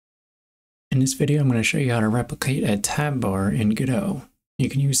In this video, I'm going to show you how to replicate a tab bar in Godot. You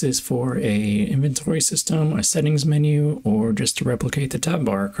can use this for a inventory system, a settings menu, or just to replicate the tab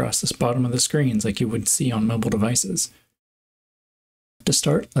bar across the bottom of the screens like you would see on mobile devices. To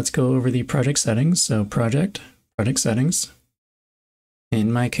start, let's go over the project settings. So project settings.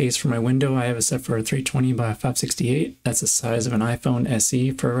 In my case, for my window, I have it set for 320 by 568. That's the size of an iPhone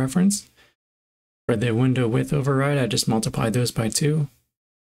SE for reference. For the window width override, I just multiplied those by 2.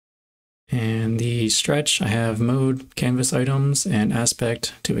 And the stretch, I have mode, canvas items, and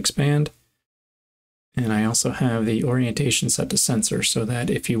aspect to expand. And I also have the orientation set to sensor so that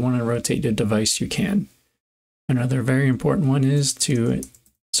if you want to rotate the device, you can. Another very important one is to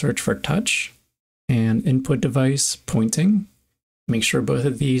search for touch and input device pointing. Make sure both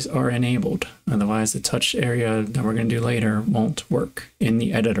of these are enabled. Otherwise, the touch area that we're going to do later won't work in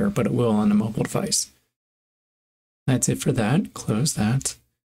the editor, but it will on the mobile device. That's it for that. Close that.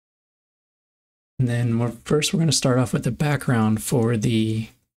 And then first we're going to start off with the background for the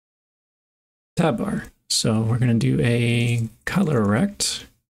tab bar. So we're going to do a color rect,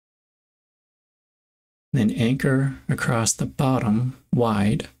 then anchor across the bottom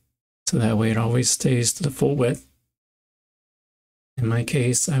wide, so that way it always stays to the full width. In my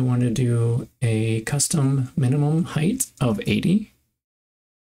case, I want to do a custom minimum height of 80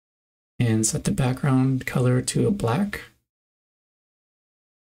 and set the background color to a black.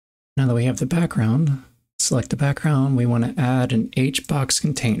 Now that we have the background, select the background, we want to add an HBox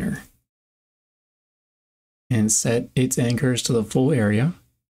container and set its anchors to the full area.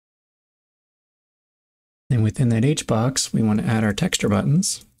 And within that HBox, we want to add our texture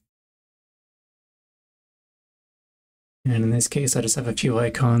buttons. And in this case, I just have a few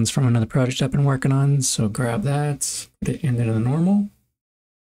icons from another project I've been working on. So grab that, put it into the normal.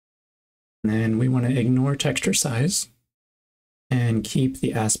 And then we want to ignore texture size and keep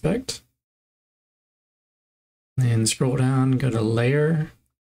the aspect. And scroll down, go to layer,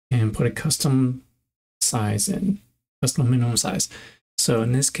 and put a custom size in, custom minimum size. So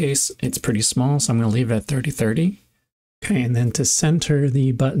in this case, it's pretty small, so I'm going to leave it at 3030. Okay, and then to center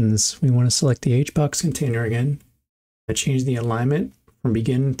the buttons, we want to select the HBox container again. I change the alignment from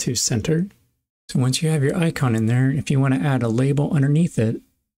begin to center. So once you have your icon in there, if you want to add a label underneath it,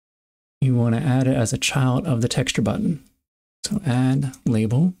 you want to add it as a child of the texture button. So add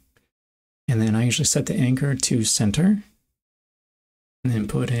label, and then I usually set the anchor to center, and then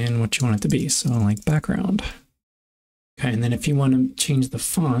put in what you want it to be. So like background. Okay, and then if you want to change the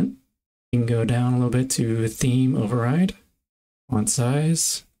font, you can go down a little bit to theme override, font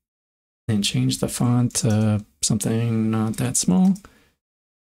size, and change the font to something not that small,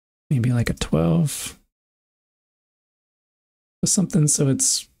 maybe like a 12, or something so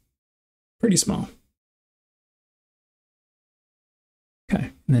it's pretty small. Okay,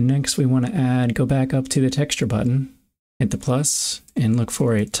 and then next we want to go back up to the texture button, hit the plus, and look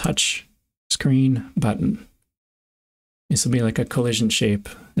for a touch screen button. This will be like a collision shape,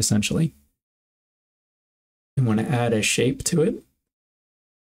 essentially. We want to add a shape to it.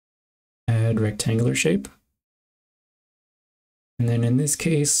 Add rectangular shape. And then in this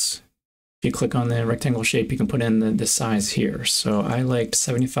case, if you click on the rectangle shape, you can put in the size here. So I liked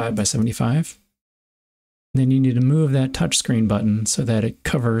 75 by 75. Then you need to move that touchscreen button so that it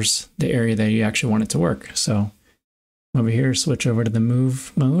covers the area that you actually want it to work. So over here, switch over to the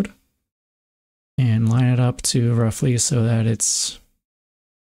move mode and line it up to roughly so that it's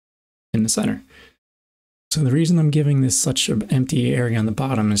in the center. So the reason I'm giving this such an empty area on the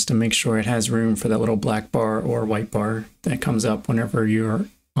bottom is to make sure it has room for that little black bar or white bar that comes up whenever you're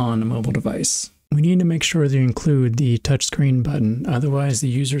on a mobile device. We need to make sure to include the touchscreen button. Otherwise, the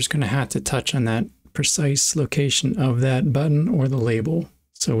user is going to have to touch on that precise location of that button or the label.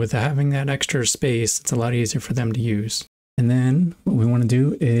 So with having that extra space, it's a lot easier for them to use. And then what we want to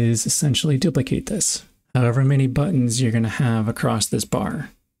do is essentially duplicate this, however many buttons you're going to have across this bar.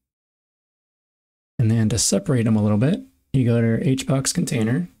 And then to separate them a little bit, you go to HBox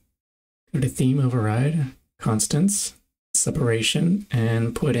container, go to theme override, constants, separation,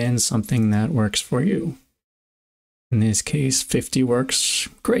 and put in something that works for you. In this case, 50 works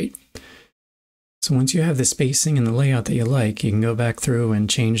great. So once you have the spacing and the layout that you like, you can go back through and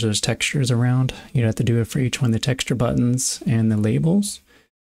change those textures around. You'd have to do it for each one, the texture buttons and the labels,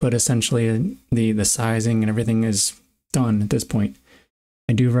 but essentially the sizing and everything is done at this point.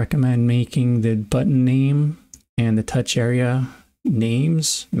 I do recommend making the button name and the touch area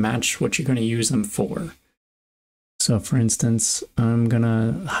names match what you're going to use them for. So for instance, I'm going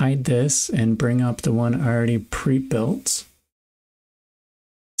to hide this and bring up the one I already pre-built.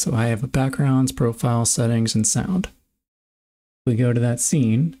 So I have a backgrounds, profile, settings, and sound. We go to that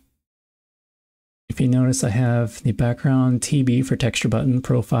scene, If you notice, I have the background TB for texture button,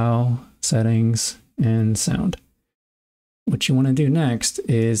 profile, settings, and sound. What you want to do next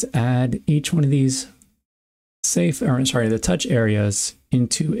is add each one of these the touch areas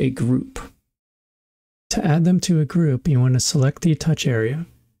into a group. To add them to a group, you want to select the touch area,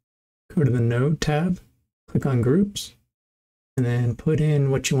 go to the Node tab, click on Groups, and then put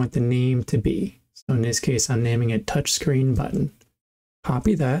in what you want the name to be. So in this case, I'm naming it Touchscreen Button.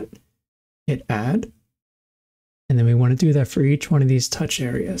 Copy that, hit Add, and then we want to do that for each one of these touch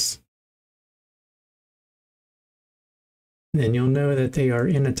areas. Then you'll know that they are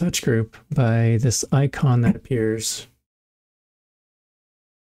in a touch group by this icon that appears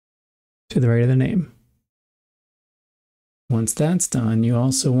to the right of the name. Once that's done, you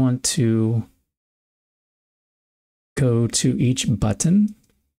also want to go to each button,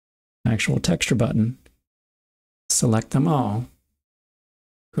 actual texture button, select them all,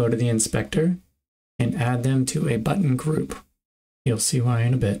 go to the inspector, and add them to a button group. You'll see why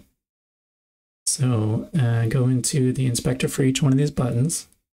in a bit. So go into the inspector for each one of these buttons,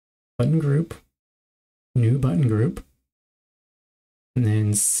 button group, new button group, and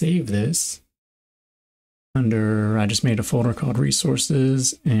then save this under, I just made a folder called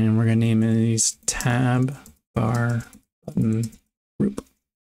resources, and we're going to name these tab bar button group.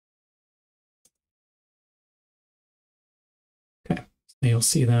 Okay, so you'll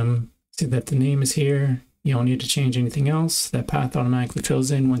see them, see that the name is here. You don't need to change anything else. That path automatically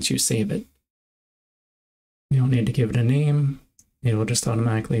fills in once you save it. You don't need to give it a name. It will just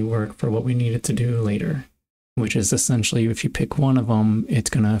automatically work for what we need it to do later, which is essentially if you pick one of them, it's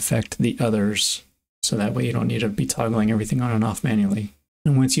going to affect the others. So that way you don't need to be toggling everything on and off manually.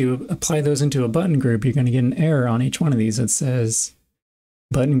 And once you apply those into a button group, you're going to get an error on each one of these that says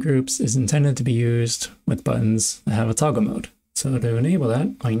button groups is intended to be used with buttons that have a toggle mode. So to enable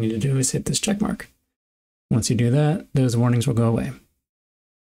that, all you need to do is hit this check mark. Once you do that, those warnings will go away.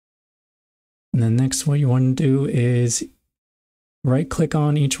 And then next, what you want to do is right click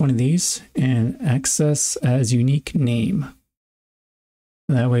on each one of these and access as unique name.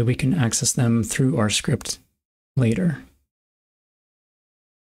 That way we can access them through our script later.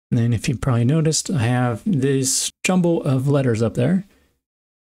 And then if you probably noticed, I have this jumble of letters up there.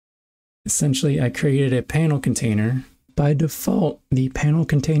 Essentially, I created a panel container. By default, the panel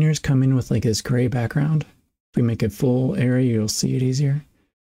containers come in with like this gray background. If we make it full area, you'll see it easier.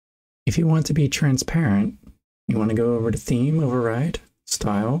 If you want to be transparent, you want to go over to Theme, Override,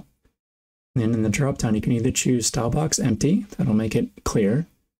 Style. And then in the dropdown, you can either choose Style Box Empty, that'll make it clear.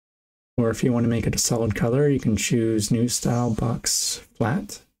 Or if you want to make it a solid color, you can choose New Style Box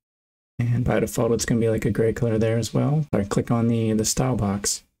Flat. And by default, it's going to be like a gray color there as well. So I click on the style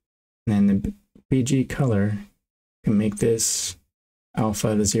box, and then the BG color can make this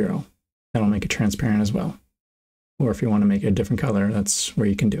alpha to 0. That'll make it transparent as well. Or if you want to make it a different color, that's where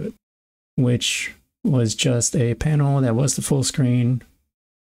you can do it. Which was just a panel that was the full screen.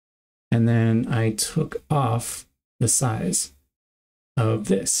 And then I took off the size of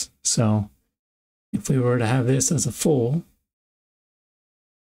this. So if we were to have this as a full,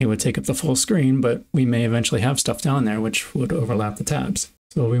 it would take up the full screen, but we may eventually have stuff down there which would overlap the tabs.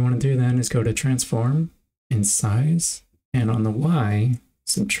 So what we want to do then is go to Transform and Size, and on the Y,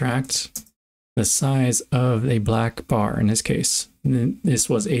 subtract the size of a black bar in this case. This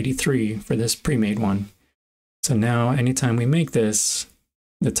was 83 for this pre-made one. So now anytime we make this,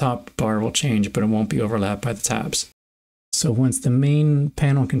 the top bar will change, but it won't be overlapped by the tabs. So once the main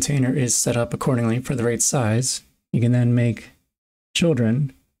panel container is set up accordingly for the right size, you can then make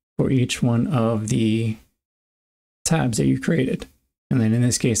children for each one of the tabs that you created. And then in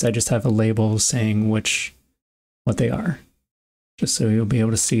this case, I just have a label saying what they are, just so you'll be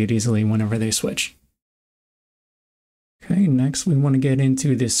able to see it easily whenever they switch. Okay, next we want to get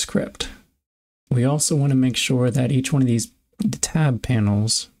into this script. We also want to make sure that each one of these tab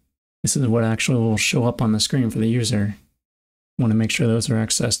panels, this is what actually will show up on the screen for the user. We want to make sure those are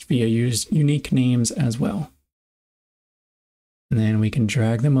accessed via unique names as well. And then we can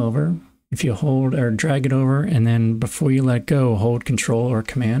drag them over. If you hold or drag it over, and then before you let go, hold Control or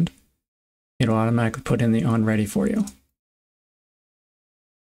Command, it'll automatically put in the on ready for you.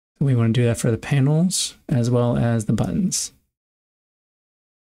 We want to do that for the panels as well as the buttons.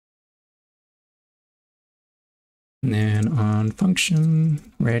 And then on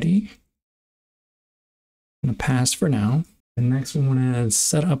function ready, I'm going to pass for now. And next we want to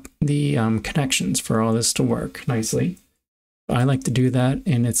set up the connections for all this to work nicely. I like to do that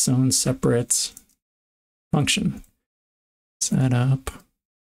in its own separate function. Set up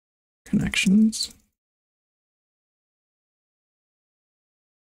connections.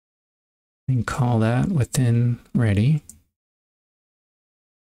 and call that within ready.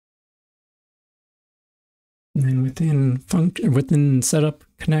 And then within setup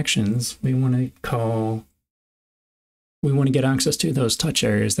connections, we want to get access to those touch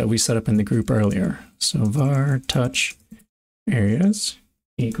areas that we set up in the group earlier. So var touch areas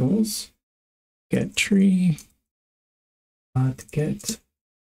equals get tree get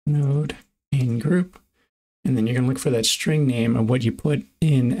node in group, and then you're going to look for that string name of what you put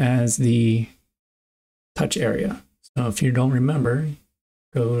in as the touch area. So if you don't remember,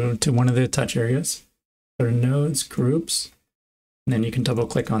 go to one of the touch areas, go to nodes, groups, and then you can double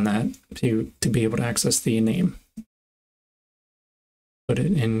click on that to be able to access the name. Put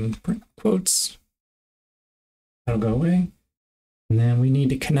it in quotes, that'll go away. And then we need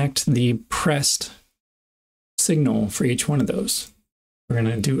to connect the pressed signal for each one of those. We're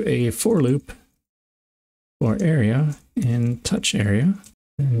going to do a for loop for area in touch area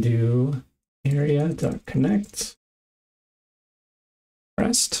and do area.connect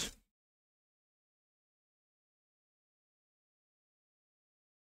pressed.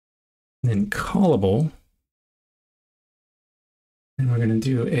 And then callable. And we're going to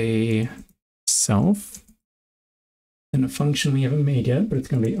do a self and a function we haven't made yet, but it's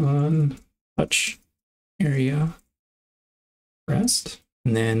going to be on touch area pressed.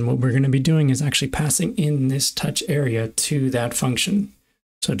 And then what we're going to be doing is actually passing in this touch area to that function.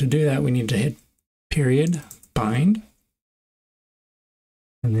 So to do that, we need to hit period bind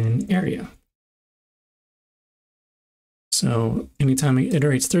and then area. So anytime it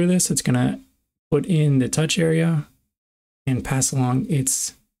iterates through this, it's going to put in the touch area and pass along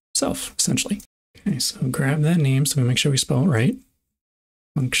its self, essentially. Okay, so grab that name so we make sure we spell it right.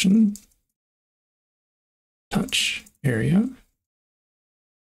 Function touch area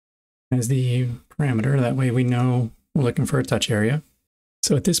as the parameter. That way we know we're looking for a touch area.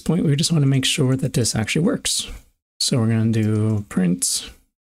 So at this point, we just want to make sure that this actually works. So we're going to do print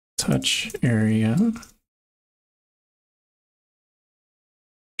touch area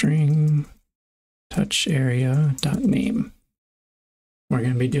string touch area dot name. What we're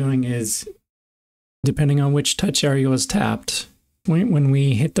going to be doing is, depending on which touch area was tapped, when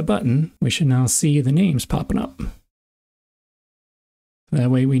we hit the button, we should now see the names popping up.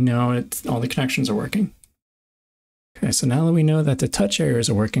 That way we know all the connections are working. Okay, so now that we know that the touch areas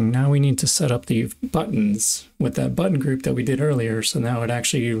are working, now we need to set up the buttons with that button group that we did earlier. So now it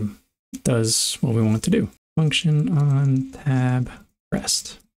actually does what we want it to do. Function on tab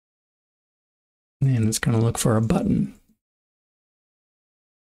pressed. And it's going to look for a button.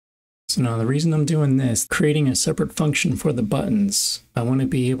 So now the reason I'm doing this, creating a separate function for the buttons, I want to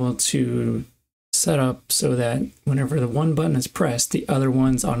be able to set up so that whenever the one button is pressed, the other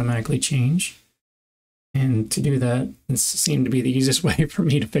ones automatically change. And to do that, this seemed to be the easiest way for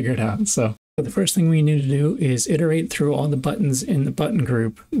me to figure it out. So the first thing we need to do is iterate through all the buttons in the button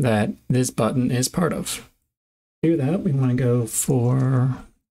group that this button is part of. To do that, we want to go for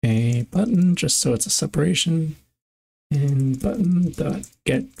a button, just so it's a separation, in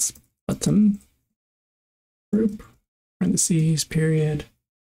button.get button group, parentheses, period,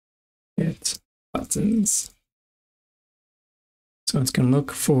 get buttons. So it's going to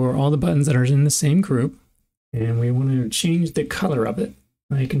look for all the buttons that are in the same group, and we want to change the color of it.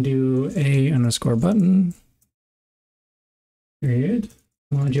 I can do a_button, period,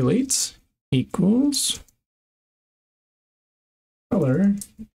 modulates, equals, color.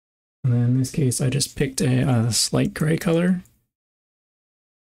 And then in this case, I just picked a slight gray color.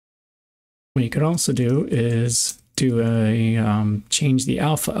 What you could also do is do a change the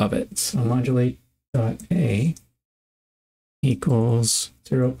alpha of it. So modulate.a equals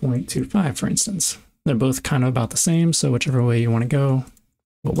 0.25, for instance. They're both kind of about the same, so whichever way you want to go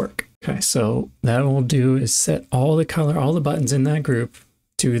will work. Okay, so that we'll do is set all the buttons in that group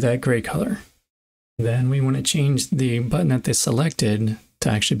to that gray color. Then we want to change the button that they selected to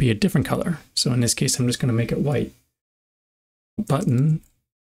actually be a different color. So in this case, I'm just going to make it white. Button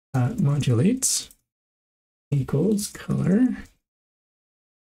modulates equals color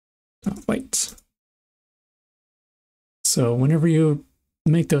white. So whenever you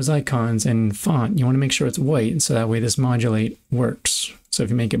make those icons in font, you want to make sure it's white, so that way this modulate works. So if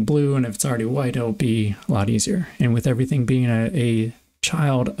you make it blue and if it's already white, it'll be a lot easier. And with everything being a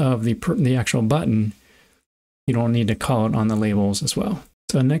child of the actual button, you don't need to call it on the labels as well.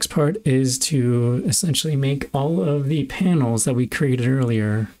 So the next part is to essentially make all of the panels that we created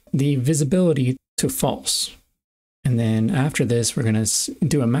earlier, the visibility to false. And then after this, we're going to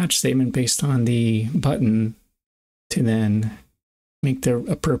do a match statement based on the button to then make the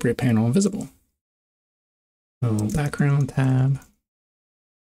appropriate panel visible. So background tab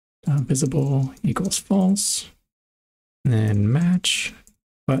visible equals false, and then match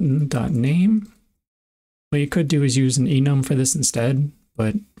button.name. What you could do is use an enum for this instead,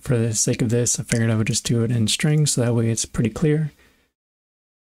 but for the sake of this, I figured I would just do it in string, so that way it's pretty clear.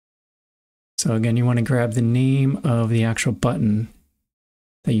 So again, you want to grab the name of the actual button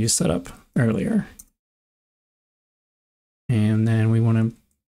that you set up earlier. And then we want to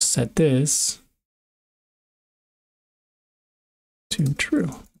set this to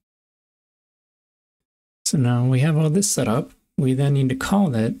true. So now we have all this set up. We then need to call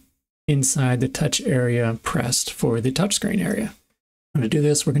that inside the touch area pressed for the touchscreen area. To do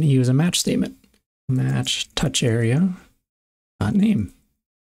this, we're going to use a match statement. Match touch area name.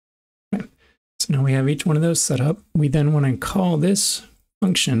 Okay. So now we have each one of those set up. We then want to call this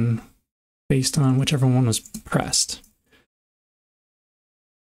function based on whichever one was pressed.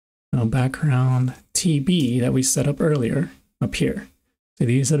 So background TB that we set up earlier up here. So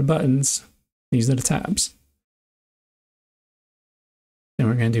these are the buttons, these are the tabs. Then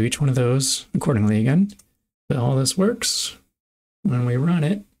we're going to do each one of those accordingly again. So all this works. When we run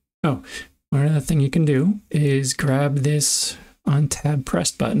it, oh, one other thing you can do is grab this on tab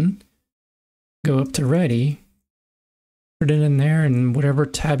pressed button, go up to ready, put it in there, and whatever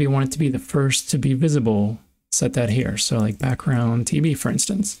tab you want it to be the first to be visible, set that here. So like background TB, for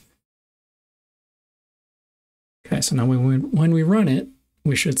instance. Okay, so now when we run it,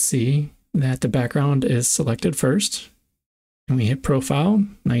 we should see that the background is selected first. And we hit profile.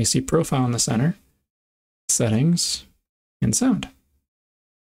 Now you see profile in the center, settings, and sound.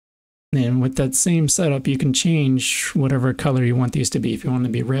 And with that same setup, you can change whatever color you want these to be. If you want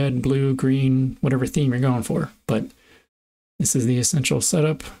them to be red, blue, green, whatever theme you're going for. But this is the essential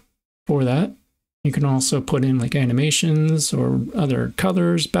setup for that. You can also put in like animations or other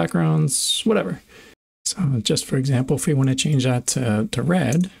colors, backgrounds, whatever. So just for example, if we want to change that to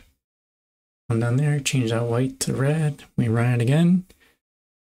red, come down there, change that white to red, we run it again.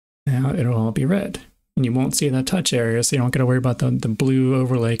 Now it'll all be red. And you won't see that touch area, so you don't got to worry about the blue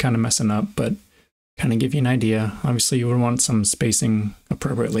overlay kind of messing up, but kind of give you an idea. Obviously, you would want some spacing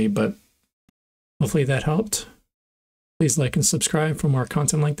appropriately, but hopefully that helped. Please like and subscribe for more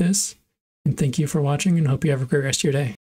content like this. And thank you for watching, and hope you have a great rest of your day.